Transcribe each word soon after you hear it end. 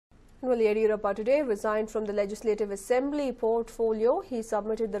Well, Yeddyurappa today resigned from the Legislative Assembly portfolio. He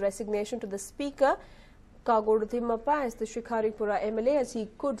submitted the resignation to the Speaker, Kagodu Thimmappa, as the Shikaripura MLA, as he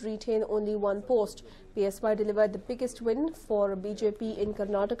could retain only one post. PSY delivered the biggest win for BJP in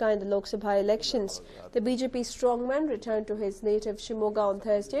Karnataka in the Lok Sabha elections. The BJP strongman returned to his native Shimoga on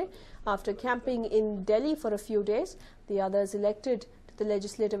Thursday after camping in Delhi for a few days. The others elected to the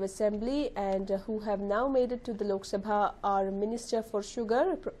Legislative Assembly and who have now made it to the Lok Sabha are Minister for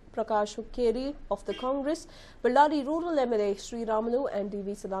Sugar, Prakash Hukkeri of the Congress, Ballari Rural MLA Sri Ramalu and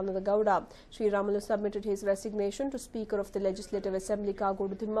D.V. Sadananda Gowda. Sri Ramalu submitted his resignation to Speaker of the Legislative Assembly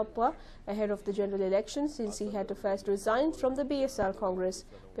Kagodu Thimmappa ahead of the general election, since he had to first resign from the BSR Congress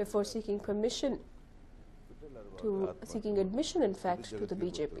before seeking admission in fact to the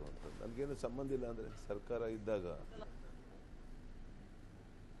BJP.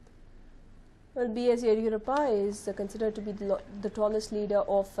 Well, B.S. Yeddyurappa is considered to be the tallest leader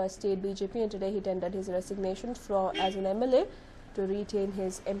of state BJP, and today he tendered his resignation as an MLA to retain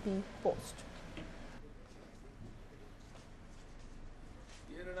his MP post.